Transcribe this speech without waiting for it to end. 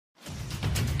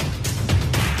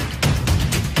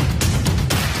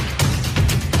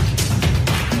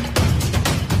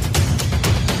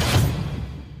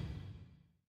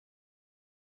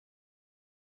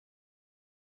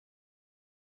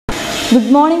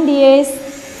Good morning dears.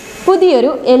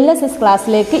 പുതിയൊരു LSS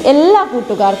ക്ലാസ്സിലേക്ക് എല്ലാ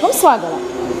കൂട്ടുകാർക്കും സ്വാഗതം.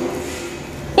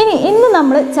 ഇന്ന്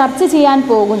നമ്മൾ ചർച്ച ചെയ്യാൻ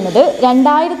പോകുന്നത്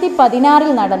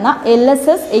 2016 നടന്ന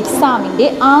LSS എക്സാമിൻ്റെ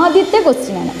ആദ്യത്തെ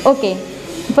ക്വസ്റ്റ്യനാണ്. ഓക്കെ,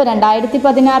 ഇപ്പോൾ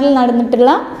 2016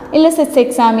 നടന്നിട്ടുള്ള LSS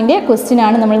എക്സാമിൻ്റെ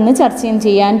ക്വസ്റ്റ്യനാണ് നമ്മൾ ഇന്ന് ചർച്ച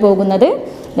ചെയ്യാൻ പോകുന്നത്.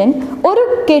 ഒരു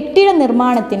കെട്ടിട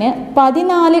നിർമ്മാണത്തിന്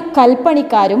 14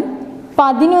 കൽപ്പണിക്കാരും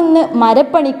 11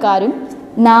 മരപ്പണിക്കാരും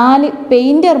 4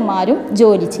 പെയിൻറ്റർമാരും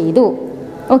ജോലി ചെയ്തു.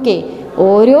 ഓക്കെ,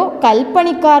 ഓരോ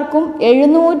കൽപ്പണിക്കാർക്കും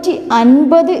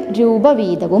 750 രൂപ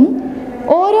വീതവും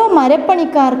ഓരോ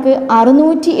മരപ്പണിക്കാർക്ക്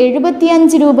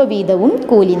 675 രൂപ വീതവും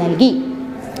കൂലി നൽകി.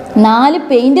 4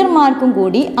 പെയിൻറ്റർമാർക്കും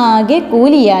കൂടി ആകെ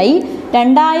കൂലിയായി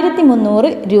 2300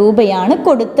 രൂപയാണ്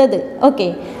കൊടുത്തത്. ഓക്കെ,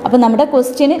 അപ്പോൾ നമ്മുടെ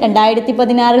ക്വസ്റ്റ്യന്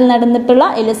 2016 നടന്നിട്ടുള്ള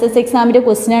LSS എക്സാമിൻ്റെ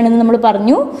ക്വസ്റ്റ്യനാണെന്ന് നമ്മൾ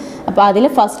പറഞ്ഞു. അപ്പോൾ അതിലെ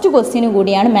ഫസ്റ്റ് ക്വസ്റ്റ്യന്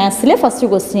കൂടിയാണ്, മാത്സിലെ ഫസ്റ്റ്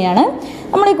ക്വസ്റ്റ്യനാണ്.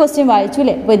 നമ്മൾ ഈ ക്വസ്റ്റ്യൻ വായിച്ചു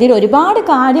അല്ലേ. അപ്പോൾ ഇതിൽ ഒരുപാട്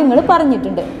കാര്യങ്ങൾ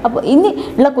പറഞ്ഞിട്ടുണ്ട്. അപ്പോൾ ഇനി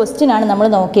ഉള്ള ക്വസ്റ്റ്യനാണ് നമ്മൾ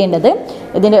നോക്കേണ്ടത്.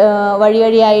 ഇതിന്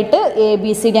വഴിയായിട്ട്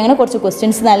ABCD അങ്ങനെ കുറച്ച്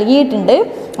ക്വസ്റ്റ്യൻസ് നൽകിയിട്ടുണ്ട്.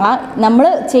 നമ്മൾ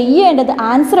ചെയ്യേണ്ടത്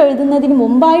ആൻസർ എഴുതുന്നതിന്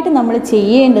മുമ്പായിട്ട് നമ്മൾ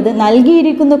ചെയ്യേണ്ടത്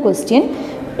നൽകിയിരിക്കുന്ന ക്വസ്റ്റ്യൻ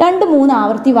 2-3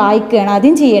 ആവർത്തി വായിക്കുകയാണ്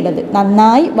ആദ്യം ചെയ്യേണ്ടത്.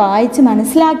 നന്നായി വായിച്ച്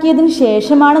മനസ്സിലാക്കിയതിന്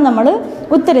ശേഷമാണ് നമ്മൾ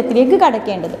ഉത്തരത്തിലേക്ക്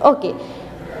കടക്കേണ്ടത്. ഓക്കെ,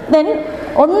 ദെൻ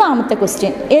ഒന്നാമത്തെ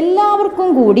ക്വസ്റ്റ്യൻ, എല്ലാവർക്കും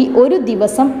കൂടി ഒരു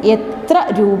ദിവസം എത്ര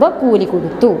രൂപ കൂലി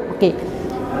കൊടുത്തു? ഓക്കെ,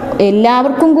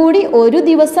 എല്ലാവർക്കും കൂടി ഒരു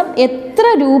ദിവസം എത്ര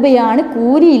രൂപയാണ്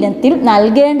കൂലി ഇനത്തിൽ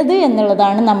നൽകേണ്ടത്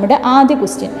എന്നുള്ളതാണ് നമ്മുടെ ആദ്യ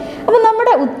ക്വസ്റ്റ്യൻ. അപ്പോൾ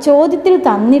നമ്മുടെ ചോദ്യത്തിൽ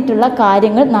തന്നിട്ടുള്ള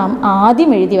കാര്യങ്ങൾ നാം ആദ്യം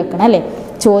എഴുതി വെക്കണം അല്ലേ.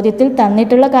 ചോദ്യത്തിൽ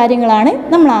തന്നിട്ടുള്ള കാര്യങ്ങളാണ്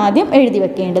നമ്മൾ ആദ്യം എഴുതി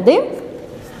വെക്കേണ്ടത്.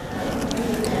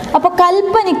 അപ്പോൾ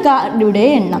കൽപ്പണിക്കാരുടെ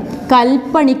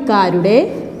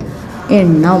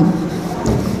എണ്ണം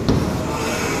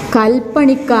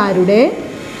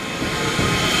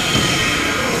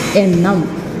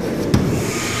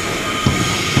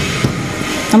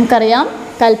നമുക്കറിയാം.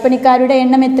 കൽപ്പണിക്കാരുടെ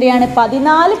എണ്ണം എത്രയാണ്?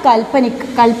 14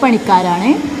 കൽപ്പണിക്കാരാണ്.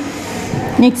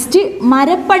 നെക്സ്റ്റ്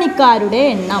മരപ്പണിക്കാരുടെ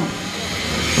എണ്ണം.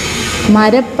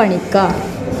 മരപ്പണിക്കാർ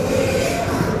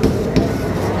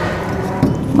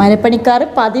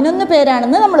 11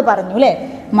 പേരാണെന്ന് നമ്മൾ പറഞ്ഞു അല്ലേ.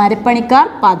 മരപ്പണിക്കാർ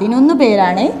 11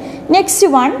 പേരാണ്. Next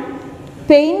one,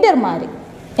 പെയിൻറ്റർമാർ.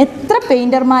 എത്ര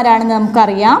പെയിൻറ്റർമാരാണെന്ന്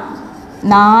നമുക്കറിയാം.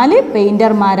 4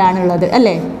 പെയിൻറ്റർമാരാണുള്ളത്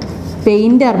അല്ലേ.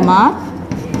 പെയിൻറ്റർമാർ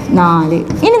 4.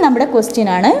 ഇനി നമ്മുടെ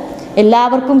ക്വസ്റ്റ്യനാണ്,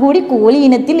 എല്ലാവർക്കും കൂടി കൂലി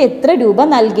ഇനത്തിൽ എത്ര രൂപ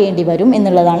നൽകേണ്ടി വരും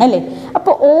എന്നുള്ളതാണ് അല്ലേ.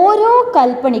 അപ്പോൾ ഓരോ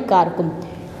കൽപ്പണിക്കാർക്കും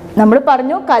നമ്മൾ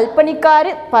പറഞ്ഞു കൽപ്പണിക്കാർ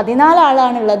 14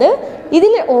 ആളാണുള്ളത്.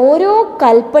 ഇതിൽ ഓരോ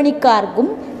കൽപ്പണിക്കാർക്കും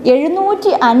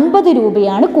 750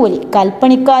 രൂപയാണ് കൂലി.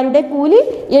 കൽപ്പണിക്കാരുടെ കൂലി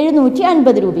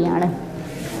 750 രൂപയാണ്.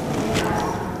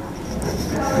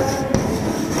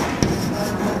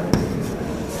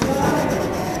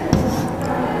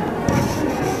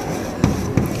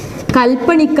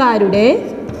 കൽപ്പണിക്കാരുടെ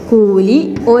കൂലി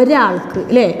ഒരാൾക്ക്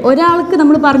അല്ലേ, ഒരാൾക്ക്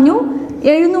നമ്മൾ പറഞ്ഞു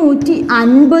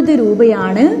 750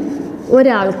 രൂപയാണ്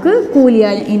ഒരാൾക്ക് കൂലി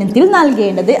ഇനത്തിൽ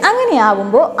നൽകേണ്ടത്.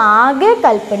 അങ്ങനെയാവുമ്പോൾ ആകെ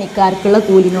കൽപ്പണിക്കാർക്കുള്ള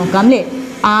കൂലി നോക്കാം അല്ലേ.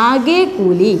 ആകെ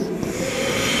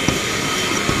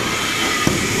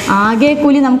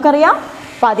കൂലി നമുക്കറിയാം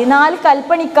 14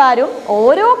 കൽപ്പണിക്കാരും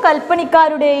ഓരോ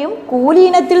കൽപ്പണിക്കാരുടെയും കൂലി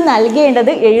ഇനത്തിൽ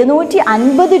നൽകേണ്ടത്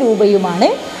 750 രൂപയുമാണ്.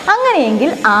 അങ്ങനെയെങ്കിൽ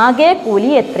ആകെ കൂലി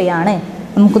എത്രയാണ്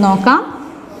നമുക്ക് നോക്കാം.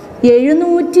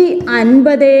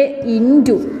 750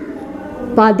 ഇൻറ്റു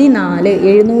 14.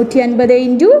 750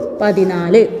 ഇൻറ്റു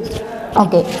 14.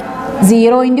 ഓക്കെ,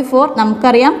 0 ഇൻറ്റു 4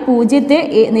 നമുക്കറിയാം. 0ത്തെ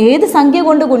ഏത് സംഖ്യ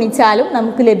കൊണ്ട് ഗുണിച്ചാലും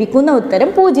നമുക്ക് ലഭിക്കുന്ന ഉത്തരം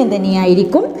 0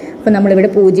 തന്നെയായിരിക്കും. അപ്പോൾ നമ്മളിവിടെ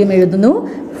 0 എഴുതുന്നു.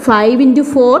 5 ഇൻറ്റു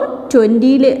 4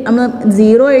 20ൽ നമ്മൾ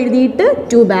 0 എഴുതിയിട്ട്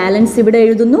 2 ബാലൻസ് ഇവിടെ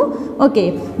എഴുതുന്നു. ഓക്കെ,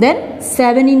 ദെൻ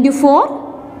 7 ഇൻറ്റു 4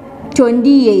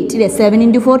 28 അല്ലേ. 7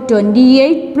 into 4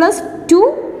 28 plus 2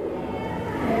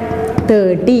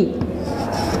 30.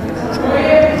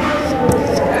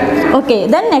 Okay,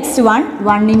 then next one,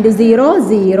 1 into 0,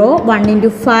 0, 1 into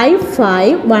 5,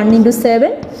 5, 1 into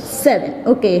 7, 7.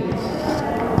 Okay.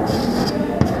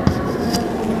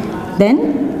 Then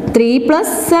 3 plus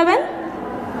 7.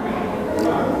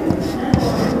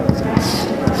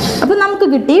 അപ്പോൾ നമുക്ക്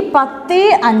കിട്ടി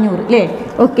 10,500 അല്ലേ.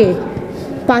 ഓക്കെ,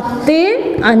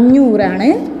 10,500 ആണ്.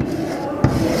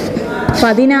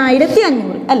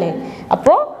 10,500 അല്ലേ.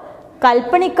 അപ്പോൾ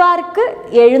കൽപ്പണിക്കാർക്ക്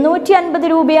 750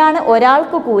 രൂപയാണ്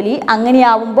ഒരാൾക്ക് കൂലി.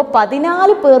 അങ്ങനെയാവുമ്പോൾ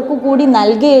 14 പേർക്ക് കൂടി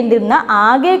നൽകേണ്ടുന്ന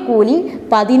ആകെ കൂലി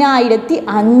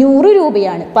 10,500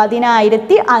 രൂപയാണ്.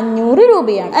 10,500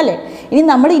 രൂപയാണ് അല്ലേ. ഇനി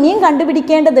നമ്മൾ ഇനിയും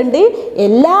കണ്ടുപിടിക്കേണ്ടതുണ്ട്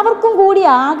എല്ലാവർക്കും കൂടി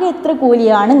ആകെ എത്ര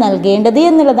കൂലിയാണ് നൽകേണ്ടത്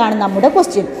എന്നുള്ളതാണ് നമ്മുടെ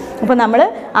ക്വസ്റ്റ്യൻ. അപ്പോൾ നമ്മൾ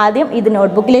ആദ്യം ഇത്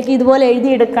നോട്ട്ബുക്കിലേക്ക് ഇതുപോലെ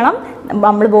എഴുതിയെടുക്കണം.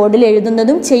 നമ്മൾ ബോർഡിൽ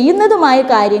എഴുതുന്നതും ചെയ്യുന്നതുമായ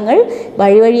കാര്യങ്ങൾ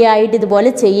വഴിയായിട്ട് ഇതുപോലെ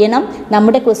ചെയ്യണം.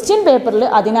 നമ്മുടെ ക്വസ്റ്റ്യൻ പേപ്പറിൽ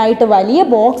അതിനായിട്ട് വലിയ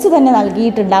ബോക്സ് തന്നെ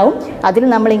നൽകിയിട്ടുണ്ടാവും. അതിൽ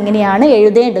നമ്മൾ ഇങ്ങനെയാണ്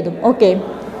എഴുതേണ്ടതും. ഓക്കെ,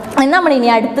 നമ്മൾ ഇനി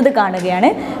അടുത്തത് കാണുകയാണ്.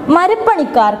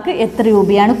 മരപ്പണിക്കാർക്ക് എത്ര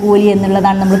രൂപയാണ് കൂലി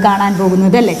എന്നുള്ളതാണ് നമ്മൾ കാണാൻ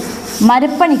പോകുന്നത് അല്ലേ.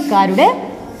 മരപ്പണിക്കാരുടെ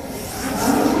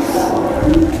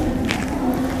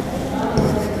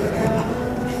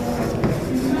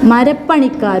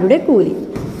കൂലി.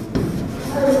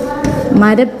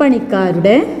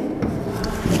 മരപ്പണിക്കാരുടെ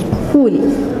കൂലി.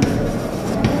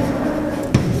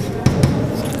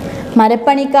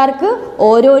 മരപ്പണിക്കാർക്ക്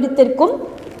ഓരോരുത്തർക്കും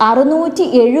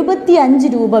 675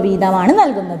 രൂപ വീതമാണ്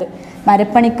നൽകുന്നത്.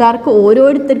 മരപ്പണിക്കാർക്ക്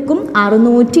ഓരോരുത്തർക്കും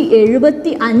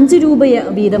 675 രൂപ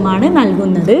വീതമാണ്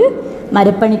നൽകുന്നത്.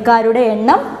 മരപ്പണിക്കാരുടെ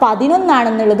എണ്ണം 11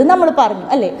 ആണെന്നുള്ളത് നമ്മൾ പറഞ്ഞു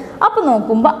അല്ലേ. അപ്പോൾ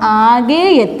നോക്കുമ്പോൾ ആകെ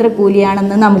എത്ര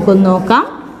കൂലിയാണെന്ന് നമുക്കൊന്ന് നോക്കാം.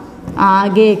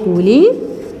 ആകെ കൂലി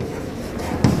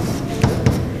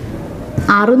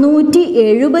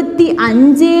 675 ×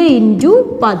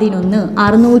 11.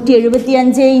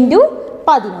 675 ×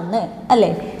 11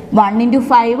 അല്ലേ. 1 ×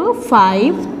 5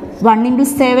 5, 1 ×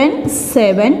 7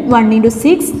 7, 1 ×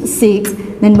 6 6,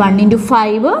 then 1 ×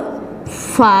 5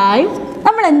 5.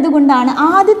 നമ്മൾ എന്തുകൊണ്ടാണ്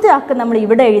ആദ്യത്തെ അക്കം നമ്മൾ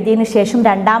ഇവിടെ എഴുതിയതിന് ശേഷം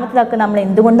രണ്ടാമത്തെ അക്കം നമ്മൾ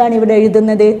എന്തുകൊണ്ടാണ് ഇവിടെ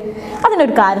എഴുതുന്നത്?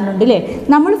 അതിനൊരു കാരണമുണ്ട് അല്ലേ.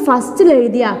 നമ്മൾ ഫസ്റ്റിൽ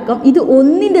എഴുതിയ അക്കം ഇത്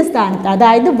 1ൻ്റെ സ്ഥാനത്ത്,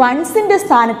 അതായത് വൺസിൻ്റെ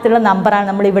സ്ഥാനത്തുള്ള നമ്പറാണ്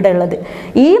നമ്മൾ ഇവിടെ ഉള്ളത്.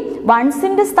 ഈ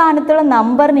വൺസിൻ്റെ സ്ഥാനത്തുള്ള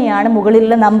നമ്പറിനെയാണ്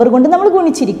മുകളിലുള്ള നമ്പർ കൊണ്ട് നമ്മൾ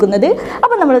ഗുണിച്ചിരിക്കുന്നത്.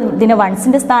 അപ്പോൾ നമ്മൾ ഇതിനെ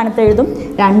വൺസിൻ്റെ സ്ഥാനത്ത് എഴുതും.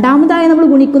 രണ്ടാമതായി നമ്മൾ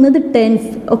ഗുണിക്കുന്നത് ടെൻസ്,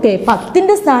 ഓക്കെ,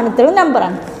 10ൻ്റെ സ്ഥാനത്തുള്ള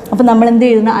നമ്പറാണ്. അപ്പോൾ നമ്മൾ എന്ത്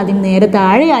എഴുതണം? അതിന് നേരെ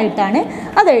താഴെയായിട്ടാണ്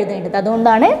അത് എഴുതേണ്ടത്.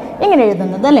 അതുകൊണ്ടാണ് ഇങ്ങനെ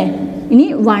എഴുതുന്നത് അല്ലേ. ഇനി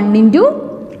 1 ×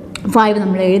 5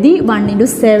 നമ്മൾ എഴുതി. 1 ×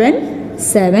 7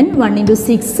 7, 1 ×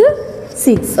 6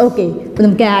 6. ഓക്കെ, അപ്പോൾ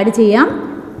നമുക്ക് ആഡ് ചെയ്യാം.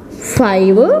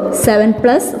 5 7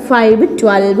 + 5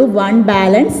 12, 1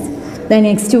 balance. Then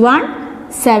next 1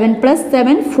 7 +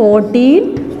 7 14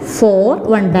 4,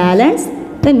 1 balance.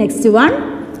 Then next 1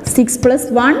 6 +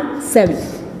 1 7.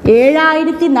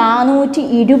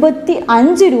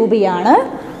 7425 രൂപയാണ്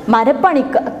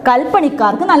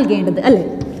കൽപ്പണിക്കാർക്ക് നൽകേണ്ടത് അല്ലേ.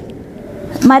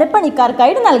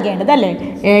 മരപ്പണിക്കാർക്കായിട്ട് നൽകേണ്ടത് അല്ലേ.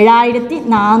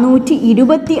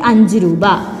 7425 രൂപ.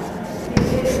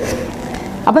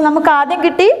 അപ്പം നമുക്ക് ആദ്യം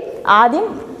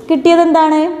കിട്ടിയത്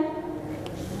എന്താണ്?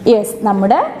 യെസ്,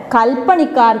 നമ്മുടെ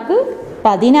കൽപ്പണിക്കാർക്ക്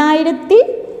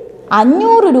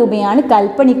 10,500 രൂപയാണ്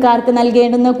കൽപ്പണിക്കാർക്ക്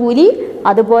നൽകേണ്ടുന്ന കൂലി.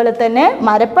 അതുപോലെ തന്നെ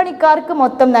മരപ്പണിക്കാർക്ക്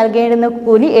മൊത്തം നൽകേണ്ടുന്ന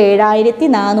കൂലി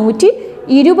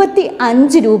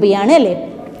 7425 രൂപയാണ് അല്ലേ.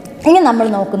 ഇനി നമ്മൾ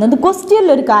നോക്കുന്നത് ക്വസ്റ്റ്യനിൽ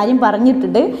ഒരു കാര്യം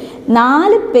പറഞ്ഞിട്ടുണ്ട്.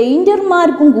 4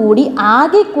 പെയിൻറ്റർമാർക്കും കൂടി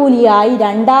ആകെ കൂലിയായി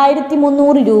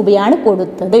 2300 രൂപയാണ്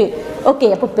കൊടുത്തത്. ഓക്കെ,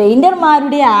 അപ്പോൾ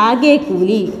പെയിൻറ്റർമാരുടെ ആകെ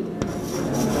കൂലി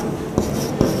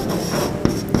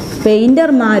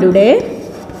 2300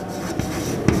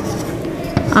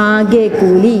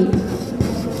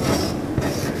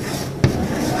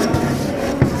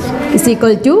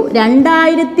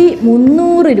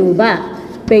 രൂപ.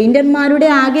 പെയിൻറ്റർമാരുടെ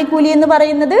ആകെ കൂലി എന്ന്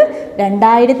പറയുന്നത്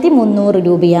 2300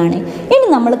 രൂപയാണ്. ഇനി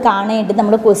നമ്മൾ കാണേണ്ടത്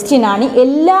നമ്മുടെ ക്വസ്റ്റ്യൻ ആണ്,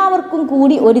 എല്ലാവർക്കും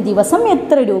കൂടി ഒരു ദിവസം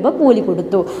എത്ര രൂപ കൂലി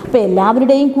കൊടുത്തു. അപ്പോൾ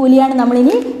എല്ലാവരുടെയും കൂലിയാണ്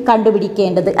നമ്മളിനി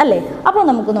കണ്ടുപിടിക്കേണ്ടത് അല്ലേ. അപ്പോൾ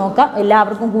നമുക്ക് നോക്കാം.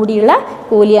 എല്ലാവർക്കും കൂടിയുള്ള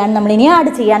കൂലിയാണ് നമ്മളിനി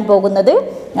ആഡ് ചെയ്യാൻ പോകുന്നത്.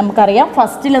 നമുക്കറിയാം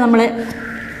ഫസ്റ്റിൽ നമ്മൾ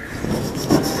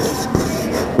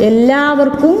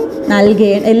എല്ലാവർക്കും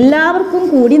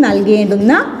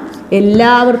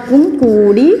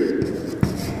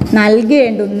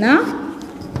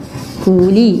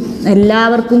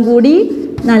കൂടി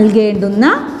നൽകേണ്ടുന്ന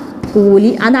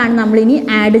കൂലി അതാണ് നമ്മളിനി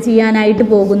ആഡ് ചെയ്യാനായിട്ട്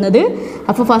പോകുന്നത്.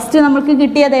 അപ്പോൾ ഫസ്റ്റ് നമുക്ക്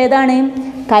കിട്ടിയത് ഏതാണ്?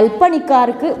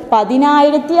 കൽപ്പണിക്കാർക്ക്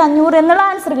 10,500 എന്നുള്ള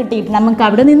ആൻസർ കിട്ടിയിട്ട് നമുക്ക്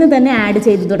അവിടെ നിന്ന് തന്നെ ആഡ്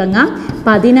ചെയ്ത് തുടങ്ങാം.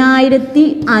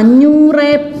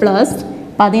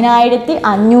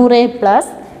 10,500 പ്ലസ്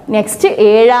നെക്സ്റ്റ്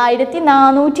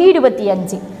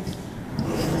 7,425.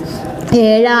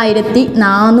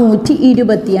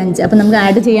 അപ്പം നമുക്ക്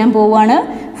ആഡ് ചെയ്യാൻ പോവുകയാണ്.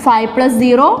 5 +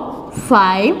 0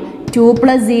 5, 2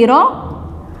 + 0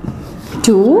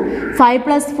 2, 5 +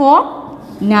 4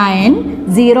 9,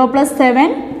 0 + 7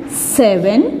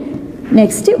 7,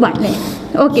 നെക്സ്റ്റ് 1.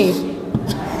 ഓക്കെ,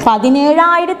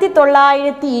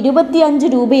 17,925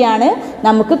 രൂപയാണ്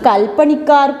നമുക്ക്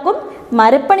കൽപ്പണിക്കാർക്കും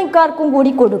മരപ്പണിക്കാർക്കും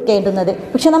കൂടി കൊടുക്കേണ്ടുന്നത്.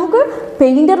 പക്ഷെ നമുക്ക്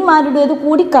പെയിൻറ്റർമാരുടേത്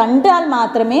കൂടി കണ്ടാൽ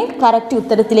മാത്രമേ കറക്റ്റ്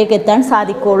ഉത്തരത്തിലേക്ക് എത്താൻ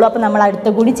സാധിക്കുകയുള്ളൂ. അപ്പോൾ നമ്മൾ അടുത്ത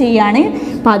കൂടി ചെയ്യാണ്.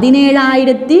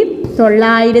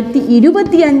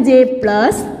 17,925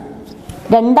 പ്ലസ്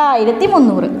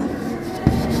 2,300.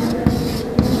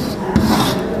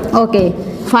 ഓക്കെ,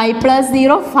 5 +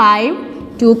 0 5,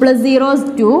 2 + 0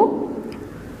 2,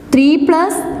 3 +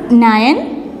 9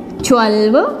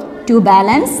 12, 2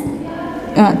 ബാലൻസ്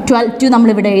 12 നമ്മൾ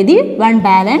ഇവിടെ എഴുതി, 1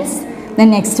 ബാലൻസ്. ദെൻ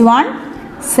നെക്സ്റ്റ് വൺ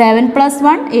 7 +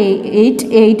 1 8,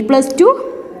 8 + 2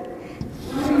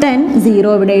 10, 0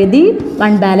 ഇവിടെ എഴുതി,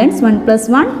 1 ബാലൻസ്, 1 +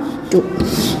 1 2.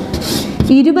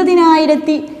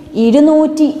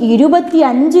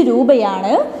 20,225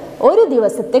 രൂപയാണ് ഒരു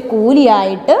ദിവസത്തെ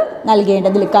കൂലിയായിട്ട്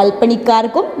നൽകേണ്ടതിൽ.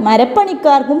 കൽപ്പണിക്കാർക്കും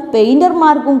മരപ്പണിക്കാർക്കും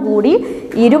പെയിൻറ്റർമാർക്കും കൂടി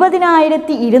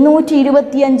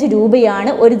 20,225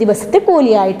 രൂപയാണ് ഒരു ദിവസത്തെ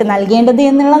കൂലിയായിട്ട് നൽകേണ്ടത്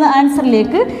എന്നുള്ള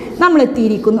ആൻസറിലേക്ക് നമ്മൾ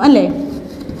എത്തിയിരിക്കുന്നു അല്ലേ.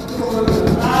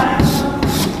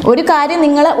 ഒരു കാര്യം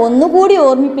നിങ്ങൾ ഒന്നുകൂടി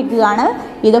ഓർമ്മിപ്പിക്കുകയാണ്,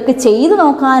 ഇതൊക്കെ ചെയ്തു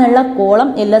നോക്കാനുള്ള കോളം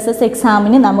LSS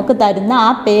എക്സാമിന് നമുക്ക് തരുന്ന ആ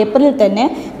പേപ്പറിൽ തന്നെ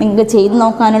നിങ്ങൾക്ക് ചെയ്തു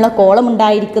നോക്കാനുള്ള കോളം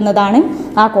ഉണ്ടായിരിക്കുന്നതാണ്.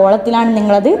 ആ കോളത്തിലാണ്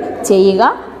നിങ്ങളത് ചെയ്യുക.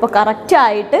 അപ്പോൾ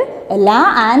കറക്റ്റായിട്ട് എല്ലാ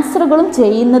ആൻസറുകളും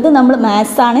ചെയ്യുന്നത് നമ്മൾ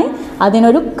മാത്സാണ്.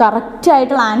 അതിനൊരു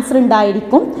കറക്റ്റായിട്ടുള്ള ആൻസർ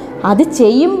ഉണ്ടായിരിക്കും. അത്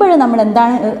ചെയ്യുമ്പോൾ നമ്മൾ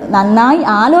എന്താണ് നന്നായി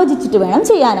ആലോചിച്ചിട്ട് വേണം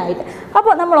ചെയ്യാനായിട്ട്.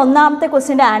 അപ്പോൾ നമ്മൾ ഒന്നാമത്തെ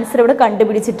ക്വസ്റ്റ്യൻ്റെ ആൻസർ ഇവിടെ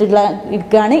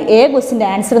ഇരിക്കുകയാണ്. എ ക്വസ്റ്റ്യൻ്റെ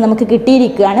ആൻസർ നമുക്ക്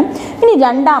കിട്ടിയിരിക്കുകയാണ്. ഇനി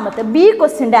രണ്ടാമത്തെ ബി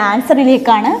ക്വസ്റ്റ്യൻ്റെ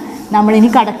ആൻസറിലേക്കാണ് നമ്മളിനി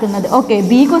കടക്കുന്നത്. ഓക്കെ,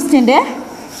 ബി ക്വസ്റ്റ്യൻ്റെ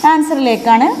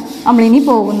ആൻസറിലേക്കാണ് നമ്മളിനി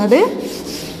പോകുന്നത്.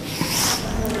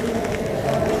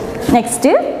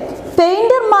 നെക്സ്റ്റ്,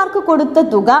 പെയിൻറ്റർമാർക്ക് കൊടുത്ത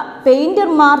തുക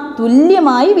പെയിൻറ്റർമാർ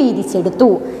തുല്യമായി വീതിച്ചെടുത്തു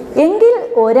എങ്കിൽ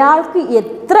ഒരാൾക്ക്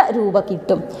എത്ര രൂപ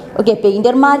കിട്ടും? ഓക്കെ,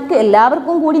 പെയിൻറ്റർമാർക്ക്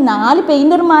എല്ലാവർക്കും കൂടി 4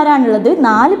 പെയിൻറ്റർമാരാണുള്ളത്.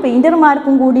 4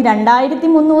 പെയിൻറ്റർമാർക്കും കൂടി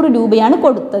 2300 രൂപയാണ്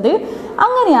കൊടുത്തത്.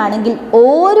 അങ്ങനെയാണെങ്കിൽ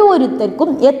ഓരോരുത്തർക്കും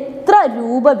എത്ര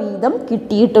രൂപ വീതം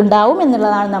കിട്ടിയിട്ടുണ്ടാവും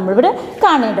എന്നുള്ളതാണ് നമ്മളിവിടെ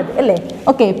കാണേണ്ടത് അല്ലേ.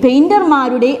 ഓക്കെ,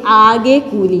 പെയിൻറ്റർമാരുടെ ആകെ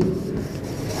കൂലി,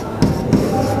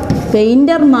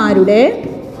 പെയിൻറ്റർമാരുടെ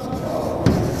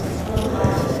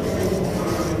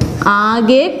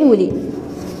ആകെ കൂലി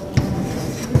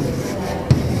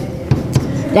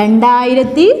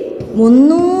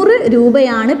 2300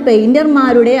 രൂപയാണ്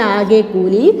പെയിൻറ്റർമാരുടെ ആകെ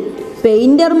കൂലി.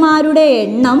 പെയിൻറ്റർമാരുടെ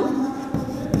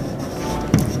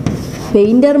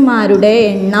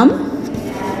എണ്ണം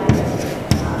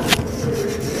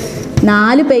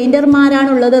 4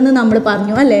 പെയിൻറ്റർമാരാണുള്ളതെന്ന് നമ്മൾ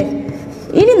പറഞ്ഞു അല്ലേ.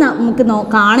 ഇനി നമുക്ക്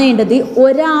കാണേണ്ടത്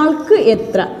ഒരാൾക്ക്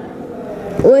എത്ര,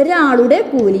 ഒരാളുടെ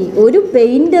കൂലി, ഒരു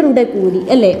പെയിൻറ്ററുടെ കൂലി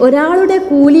അല്ലേ. ഒരാളുടെ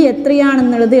കൂലി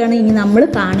എത്രയാണെന്നുള്ളതാണ് ഇനി നമ്മൾ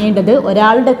കാണേണ്ടത്.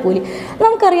 ഒരാളുടെ കൂലി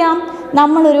നമുക്കറിയാം,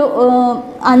 നമ്മളൊരു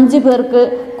 5 പേർക്ക്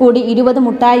കൂടി 20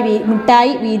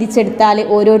 മുട്ടായി വീതിച്ചെടുത്താൽ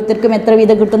ഓരോരുത്തർക്കും എത്ര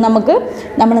വീതം കിട്ടും?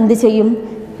 നമ്മൾ എന്ത് ചെയ്യും?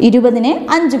 20നെ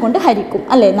 5 കൊണ്ട് ഹരിക്കും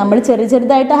അല്ലേ. നമ്മൾ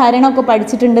ചെറുതായിട്ട് ഹരണമൊക്കെ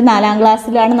പഠിച്ചിട്ടുണ്ട്. 4ാം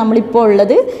ക്ലാസ്സിലാണ് നമ്മളിപ്പോൾ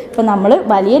ഉള്ളത്. അപ്പോൾ നമ്മൾ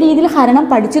വലിയ രീതിയിൽ ഹരണം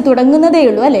പഠിച്ചു തുടങ്ങുന്നതേ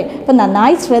ഉള്ളൂ അല്ലേ. അപ്പോൾ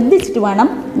നന്നായി ശ്രദ്ധിച്ചിട്ട് വേണം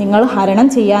നിങ്ങൾ ഹരണം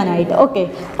ചെയ്യാനായിട്ട്. ഓക്കെ,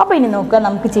 അപ്പോൾ ഇനി നോക്കുക,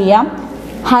 നമുക്ക് ചെയ്യാം.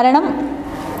 ഹരണം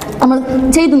നമ്മൾ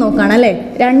ചെയ്തു നോക്കുകയാണ് അല്ലേ.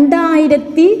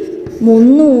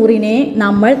 2300നെ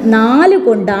നമ്മൾ 4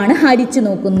 കൊണ്ടാണ് ഹരിച്ചു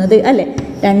നോക്കുന്നത് അല്ലേ.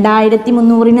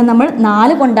 2300നെ നമ്മൾ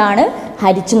 4 കൊണ്ടാണ്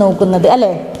ഹരിച്ചു നോക്കുന്നത്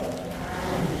അല്ലേ.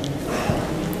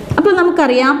 അപ്പോൾ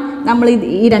നമുക്കറിയാം, നമ്മൾ ഈ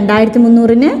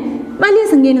 2300ന് വലിയ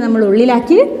സംഖ്യയെ നമ്മൾ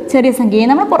ഉള്ളിലാക്കി, ചെറിയ സംഖ്യയെ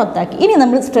നമ്മൾ പുറത്താക്കി. ഇനി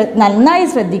നമ്മൾ നന്നായി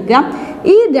ശ്രദ്ധിക്കുക.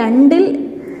 ഈ 2ൽ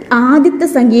ആദ്യത്തെ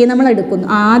സംഖ്യയെ നമ്മൾ എടുക്കുന്നു,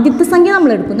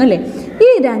 അല്ലേ. ഈ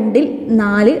 2ൽ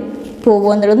 4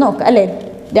 പോകുമോ എന്നുള്ളത് നോക്കുക അല്ലേ.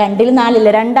 2ൽ 4 ഇല്ല,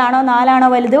 2ആണോ 4ആണോ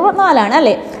വലുത്? 4ആണ്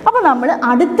അല്ലേ. അപ്പോൾ നമ്മൾ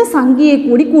അടുത്ത സംഖ്യയെ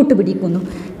കൂടി കൂട്ടുപിടിക്കുന്നു.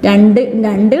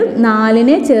 2ൽ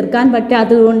 4നെ ചേർക്കാൻ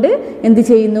പറ്റാത്തത് കൊണ്ട് എന്ത്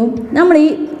ചെയ്യുന്നു? നമ്മൾ ഈ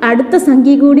അടുത്ത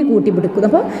സംഖ്യ കൂടി കൂട്ടിപ്പിടിക്കുന്നു.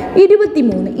 അപ്പോൾ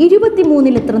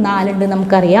 23ൽ എത്ര 4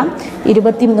 നമുക്കറിയാം.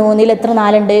 23ൽ എത്ര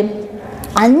 4?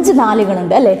 5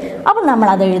 4കളുണ്ട് അല്ലേ. അപ്പം നമ്മൾ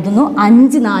അത് എഴുതുന്നു,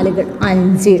 5 4കൾ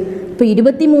 5. ഇപ്പോൾ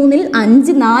 23ൽ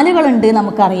 5 4കളുണ്ട്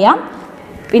നമുക്കറിയാം.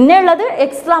 പിന്നെ ഉള്ളത്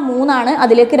എക്സ്ട്രാ 3ആണ്.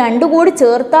 അതിലേക്ക് 2 കൂടി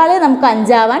ചേർത്താലേ നമുക്ക്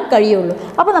 5 ആവാൻ കഴിയുള്ളൂ.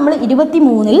 അപ്പോൾ നമ്മൾ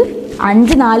 23ൽ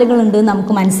 5 4കളുണ്ട്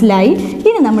നമുക്ക് മനസ്സിലായി.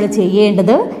 ഇനി നമ്മൾ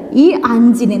ചെയ്യേണ്ടത് ഈ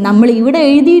 5നെ, നമ്മൾ ഇവിടെ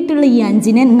എഴുതിയിട്ടുള്ള ഈ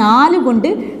 5നെ 4 കൊണ്ട്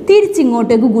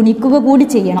തിരിച്ചിങ്ങോട്ടേക്ക് ഗുണിക്കുക കൂടി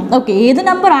ചെയ്യണം. ഓക്കെ, ഏത്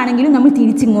നമ്പർ ആണെങ്കിലും നമ്മൾ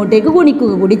തിരിച്ചിങ്ങോട്ടേക്ക്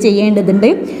ഗുണിക്കുക കൂടി ചെയ്യേണ്ടതുണ്ട്.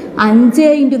 5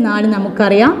 × 4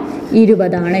 നമുക്കറിയാം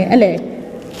 20 അല്ലേ.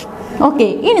 ഓക്കെ,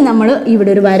 ഇനി നമ്മൾ ഇവിടെ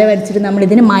ഒരു വര വരച്ചിട്ട് നമ്മൾ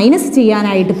ഇതിനെ മൈനസ്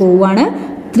ചെയ്യാനായിട്ട് പോവുകയാണ്.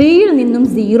 3ൽ നിന്നും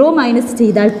 0 മൈനസ്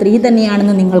ചെയ്താൽ 3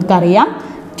 തന്നെയാണെന്ന് നിങ്ങൾക്കറിയാം.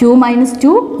 2 -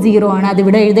 2 0 ആണ്.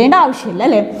 അതിവിടെ എഴുതേണ്ട ആവശ്യമില്ല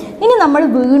അല്ലേ. ഇനി നമ്മൾ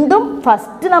വീണ്ടും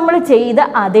ഫസ്റ്റ് നമ്മൾ ചെയ്ത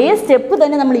അതേ സ്റ്റെപ്പ്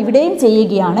തന്നെ നമ്മൾ ഇവിടെയും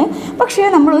ചെയ്യുകയാണ്. പക്ഷേ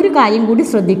നമ്മൾ ഒരു കാര്യം കൂടി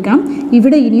ശ്രദ്ധിക്കണം.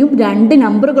 ഇവിടെ ഇനിയും 2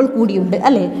 നമ്പറുകൾ കൂടിയുണ്ട്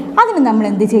അല്ലേ. അതിന് നമ്മൾ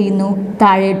എന്ത് ചെയ്യുന്നു?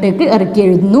 താഴോട്ടേക്ക് ഇറക്കി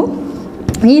എഴുതുന്നു.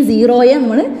 ഈ 0യെ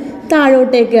നമ്മൾ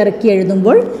താഴോട്ടേക്ക് ഇറക്കി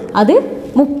എഴുതുമ്പോൾ അത്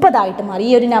 30 മാറി.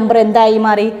 ഈ ഒരു നമ്പർ എന്തായി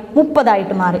മാറി?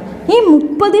 30 മാറി. ഈ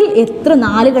 30ൽ എത്ര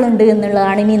 4കളുണ്ട്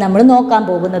എന്നുള്ളതാണ് ഇനി നമ്മൾ നോക്കാൻ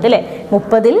പോകുന്നത് അല്ലേ.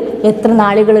 30ൽ എത്ര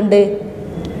 4കളുണ്ട്?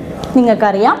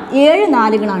 നിങ്ങൾക്കറിയാം, 7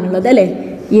 4കളാണുള്ളത് അല്ലേ.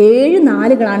 7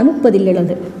 4കളാണ്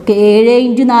 30ലുള്ളത്. 7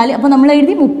 × 4, അപ്പോൾ നമ്മൾ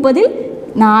എഴുതി 30ൽ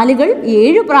നാലുകൾ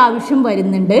 7 പ്രാവശ്യം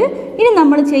വരുന്നുണ്ട്. ഇനി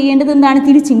നമ്മൾ ചെയ്യേണ്ടത് എന്താണ്?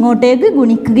 തിരിച്ചിങ്ങോട്ടേക്ക്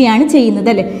ഗുണിക്കുകയാണ് ചെയ്യുന്നത്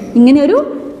അല്ലേ. ഇങ്ങനെ ഒരു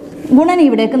ഗുണനം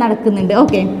ഇവിടേക്ക് നടക്കുന്നുണ്ട്.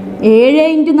 ഓക്കെ, 7 ×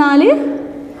 4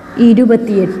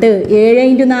 28. 7 ×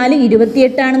 4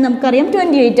 28 ആണെന്ന് നമുക്കറിയാം,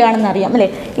 28 ആണെന്ന് അറിയാം അല്ലേ.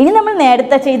 ഇനി നമ്മൾ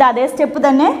നേരത്തെ ചെയ്ത അതേ സ്റ്റെപ്പ്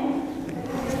തന്നെ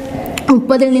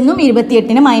 30 നിന്നും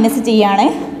 28 മൈനസ് ചെയ്യാണ്.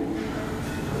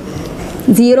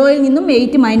 0 നിന്നും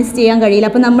 8 മൈനസ് ചെയ്യാൻ കഴിയില്ല.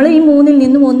 അപ്പോൾ നമ്മൾ ഈ 3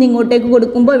 നിന്നും 1 ഇങ്ങോട്ടേക്ക്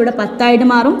കൊടുക്കുമ്പോൾ ഇവിടെ 10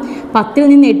 മാറും. 10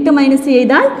 നിന്ന് 8 മൈനസ്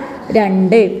ചെയ്താൽ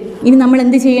 2. ഇനി നമ്മൾ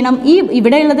എന്ത് ചെയ്യണം? ഈ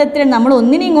ഇവിടെ ഉള്ളത് എത്ര? നമ്മൾ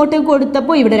 1 ഇങ്ങോട്ടേക്ക്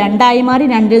കൊടുത്തപ്പോൾ ഇവിടെ 2 മാറി.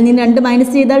 2 നിന്ന് 2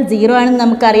 മൈനസ് ചെയ്താൽ 0 ആണെന്ന്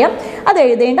നമുക്കറിയാം. അത്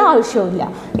എഴുതേണ്ട ആവശ്യമില്ല.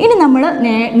 ഇനി നമ്മൾ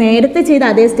നേരത്തെ ചെയ്ത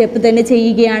അതേ സ്റ്റെപ്പ് തന്നെ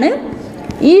ചെയ്യുകയാണ്.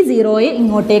 ഈ 0യെ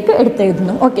ഇങ്ങോട്ടേക്ക്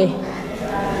എടുത്തെഴുതുന്നു. ഓക്കെ,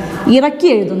 ഇറക്കി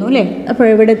എഴുതുന്നു അല്ലേ. അപ്പോൾ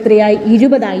ഇവിടെ എത്രയായി?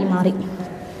 20 മാറി.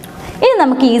 ഇനി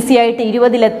നമുക്ക് ഈസി ആയിട്ട്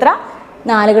 20 എത്ര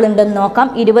നാലുകളുണ്ടെന്ന് നോക്കാം.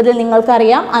 20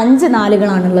 നിങ്ങൾക്കറിയാം 5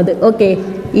 നാലുകളാണുള്ളത്. ഓക്കെ,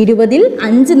 20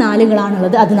 5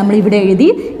 നാലുകളാണുള്ളത്. അത് നമ്മൾ ഇവിടെ എഴുതി.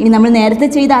 ഇനി നമ്മൾ നേരത്തെ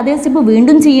ചെയ്ത അതേ സ്റ്റെപ്പ്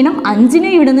വീണ്ടും ചെയ്യണം. 5നെ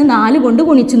ഇവിടെ നിന്ന് 4 കൊണ്ട്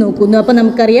ഗുണിച്ച് നോക്കുന്നു. അപ്പോൾ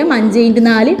നമുക്കറിയാം 5 ×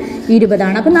 4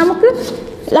 20 അപ്പോൾ നമുക്ക്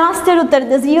ലാസ്റ്റ് ഒരു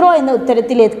ഉത്തരത്തിൽ 0 എന്ന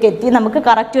ഉത്തരത്തിലേക്ക് എത്തി. നമുക്ക്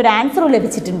കറക്റ്റ് ഒരു ആൻസർ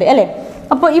ലഭിച്ചിട്ടുണ്ട് അല്ലേ.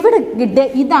 അപ്പോൾ ഇവിടെ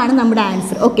ഇതാണ് നമ്മുടെ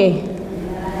ആൻസർ. ഓക്കെ,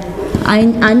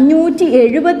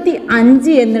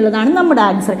 575 എന്നുള്ളതാണ് നമ്മുടെ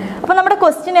ആൻസർ. അപ്പോൾ നമ്മുടെ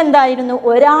ക്വസ്റ്റ്യൻ എന്തായിരുന്നു?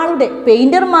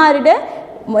 പെയിൻറ്റർമാരുടെ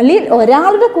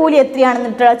ഒരാളുടെ കൂലി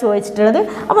എത്രയാണെന്നിട്ടാണ് ചോദിച്ചിട്ടുള്ളത്.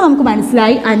 അപ്പോൾ നമുക്ക്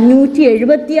മനസ്സിലായി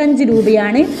 575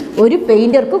 രൂപയാണ് ഒരു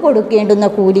പെയിൻറ്റർക്ക് കൊടുക്കേണ്ടുന്ന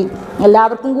കൂലി.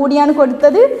 എല്ലാവർക്കും കൂടിയാണ്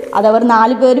കൊടുത്തത്. അതവർ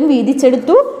 4 പേരും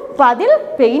വീതിച്ചെടുത്തു. അപ്പോൾ അതിൽ ഒരു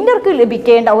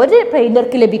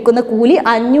പെയിൻറ്റർക്ക് ലഭിക്കുന്ന കൂലി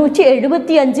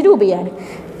 575 രൂപയാണ്.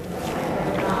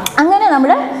 അങ്ങനെ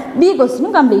നമ്മുടെ ബി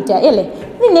ക്വസ്റ്റ്യനും കംപ്ലീറ്റ് ആയി അല്ലേ.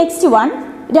 ഇനി നെക്സ്റ്റ് വൺ,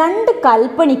 2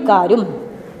 കൽപ്പണിക്കാരും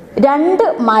 2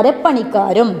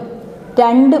 മരപ്പണിക്കാരും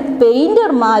 2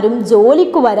 പെയിൻറ്റർമാരും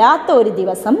ജോലിക്ക് വരാത്ത ഒരു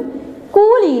ദിവസം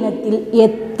കൂലി ഇനത്തിൽ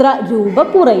എത്ര രൂപ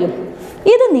കുറയും?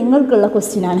 ഇത് നിങ്ങൾക്കുള്ള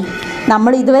ക്വസ്റ്റ്യനാണ്.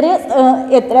 നമ്മൾ ഇതുവരെ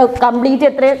എത്ര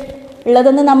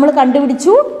ഉള്ളതെന്ന് നമ്മൾ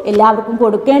കണ്ടുപിടിച്ചു. എല്ലാവർക്കും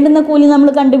കൊടുക്കേണ്ടുന്ന കൂലി നമ്മൾ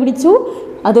കണ്ടുപിടിച്ചു.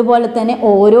 അതുപോലെ തന്നെ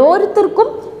ഓരോരുത്തർക്കും,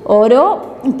 ഓരോ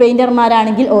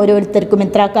പെയിൻറ്റർമാരാണെങ്കിൽ ഓരോരുത്തർക്കും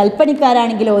എത്ര,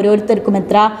 കൽപ്പണിക്കാരാണെങ്കിൽ ഓരോരുത്തർക്കും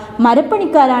എത്ര,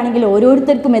 മരപ്പണിക്കാരാണെങ്കിൽ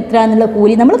ഓരോരുത്തർക്കും എത്ര എന്നുള്ള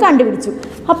കൂലി നമ്മൾ കണ്ടുപിടിച്ചു.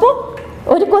 അപ്പോൾ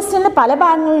ഒരു ക്വസ്റ്റ്യനിൽ പല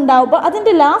ഭാഗങ്ങളുണ്ടാവുമ്പോൾ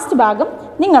അതിൻ്റെ ലാസ്റ്റ് ഭാഗം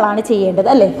നിങ്ങളാണ് ചെയ്യേണ്ടത്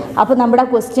അല്ലേ. അപ്പോൾ നമ്മുടെ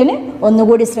ക്വസ്റ്റ്യന്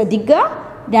ഒന്നുകൂടി ശ്രദ്ധിക്കുക.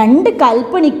 2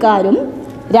 കൽപ്പണിക്കാരും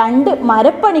 2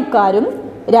 മരപ്പണിക്കാരും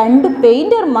 2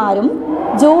 പെയിൻറ്റർമാരും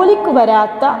ജോലിക്ക്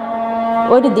വരാത്ത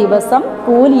ഒരു ദിവസം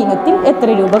കൂലി ഇനത്തിൽ എത്ര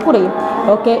രൂപ കുറയും?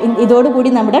 ഓക്കെ, ഇതോടുകൂടി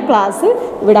നമ്മുടെ ക്ലാസ്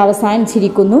ഇവിടെ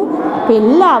അവസാനിച്ചിരിക്കുന്നു. അപ്പോൾ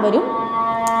എല്ലാവരും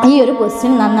ഈ ഒരു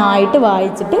ക്വസ്റ്റ്യൻ നന്നായിട്ട്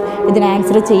വായിച്ചിട്ട് ഇതിന്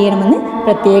ആൻസർ ചെയ്യണമെന്ന്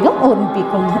പ്രത്യേകം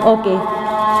ഓർമ്മിപ്പിക്കുന്നു. Okay,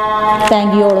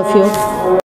 thank you all of U.